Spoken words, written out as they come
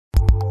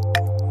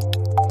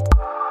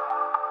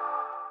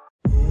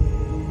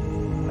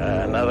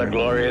Another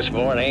glorious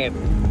morning.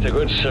 It's a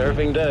good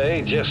surfing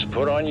day. Just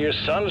put on your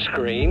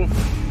sunscreen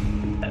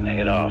and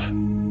head off.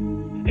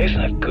 Isn't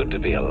it good to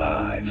be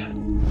alive?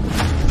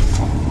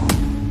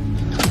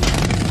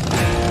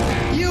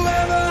 You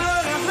ever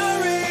heard a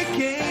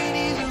hurricane?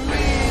 He's a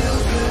real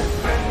good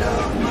friend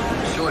of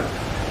mine. Sure,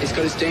 he's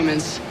got his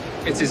demons.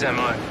 It's his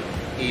MO.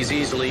 He's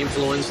easily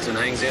influenced and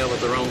hangs out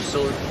with the wrong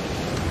sort.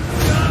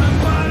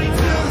 Gonna party till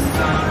the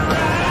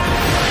sunrise.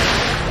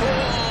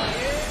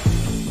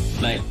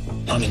 Mate,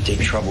 I'm in deep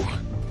trouble.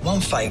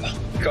 One favour.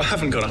 I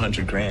haven't got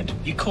 100 grand.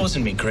 You're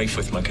causing me grief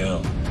with my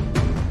girl.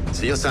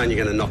 So you're saying you're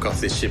going to knock off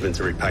this shipment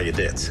to repay your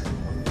debts?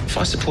 If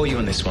I support you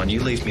on this one,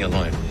 you leave me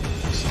alone.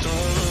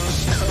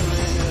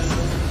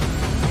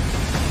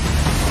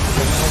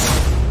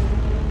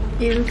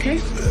 You okay?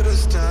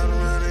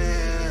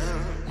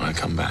 When I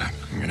come back,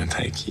 I'm going to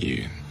take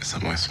you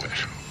somewhere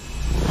special.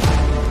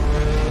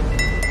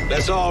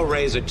 Let's all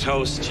raise a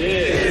toast.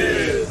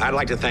 Cheers! I'd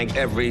like to thank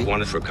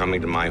everyone for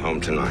coming to my home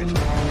tonight.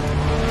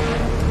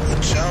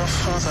 Watch out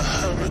for the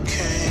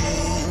hurricane.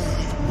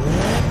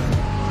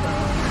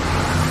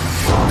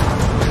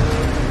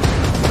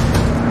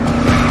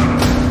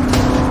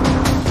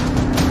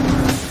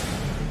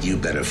 You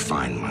better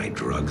find my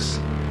drugs.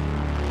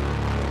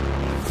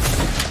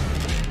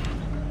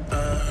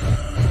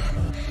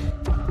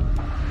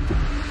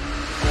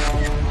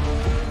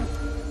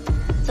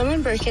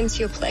 Someone broke into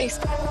your place.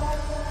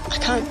 I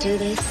can't do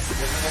this.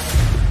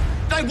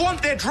 They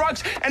want their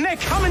drugs, and they're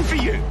coming for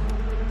you.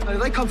 No,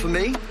 they come for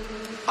me.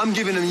 I'm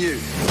giving them you.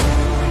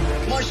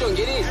 Come on, Sean,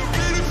 get in.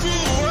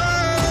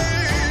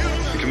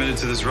 You committed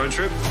to this road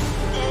trip?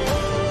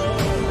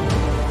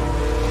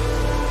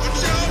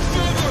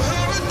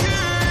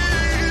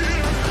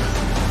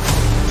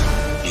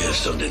 You have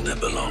something that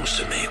belongs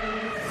to me.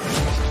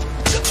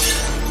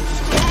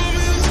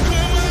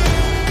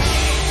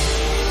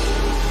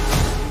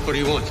 What do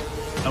you want?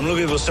 I'm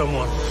looking for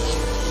someone.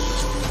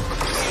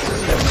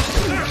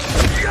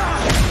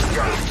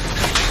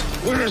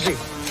 Where is he?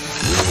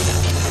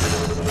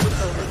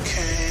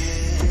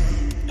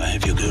 I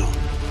have your girl.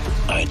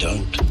 I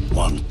don't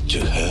want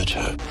to hurt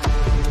her.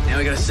 Now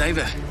we gotta save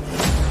her.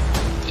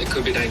 It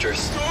could be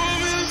dangerous.